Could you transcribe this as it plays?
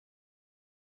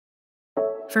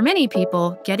For many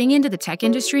people, getting into the tech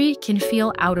industry can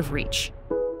feel out of reach.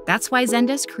 That's why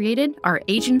Zendesk created our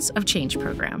Agents of Change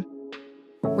program.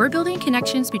 We're building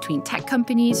connections between tech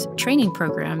companies, training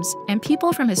programs, and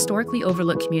people from historically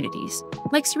overlooked communities,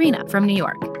 like Serena from New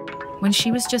York. When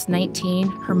she was just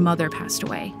 19, her mother passed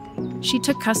away. She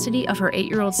took custody of her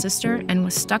 8-year-old sister and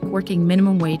was stuck working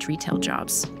minimum wage retail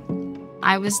jobs.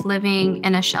 I was living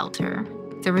in a shelter.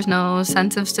 There was no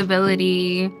sense of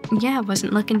stability. Yeah, it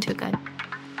wasn't looking too good.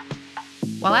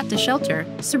 While at the shelter,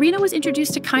 Serena was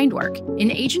introduced to KindWork, an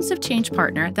Agents of Change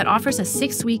partner that offers a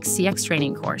 6-week CX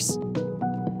training course.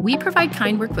 We provide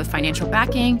KindWork with financial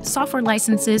backing, software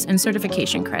licenses, and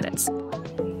certification credits.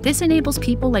 This enables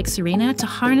people like Serena to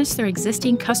harness their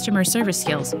existing customer service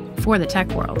skills for the tech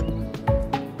world.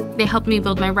 They helped me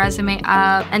build my resume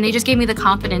up, and they just gave me the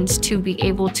confidence to be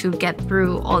able to get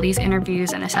through all these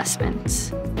interviews and assessments.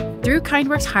 Through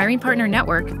KindWork's hiring partner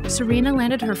network, Serena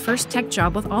landed her first tech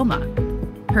job with Alma.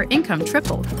 Her income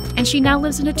tripled, and she now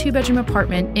lives in a 2-bedroom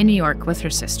apartment in New York with her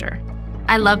sister.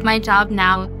 I love my job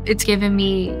now. It's given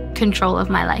me control of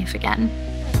my life again.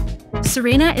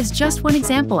 Serena is just one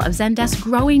example of Zendesk's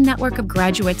growing network of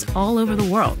graduates all over the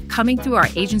world coming through our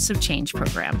Agents of Change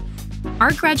program.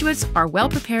 Our graduates are well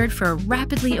prepared for a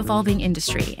rapidly evolving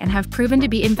industry and have proven to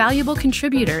be invaluable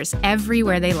contributors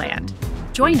everywhere they land.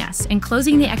 Join us in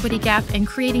closing the equity gap and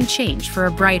creating change for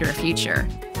a brighter future.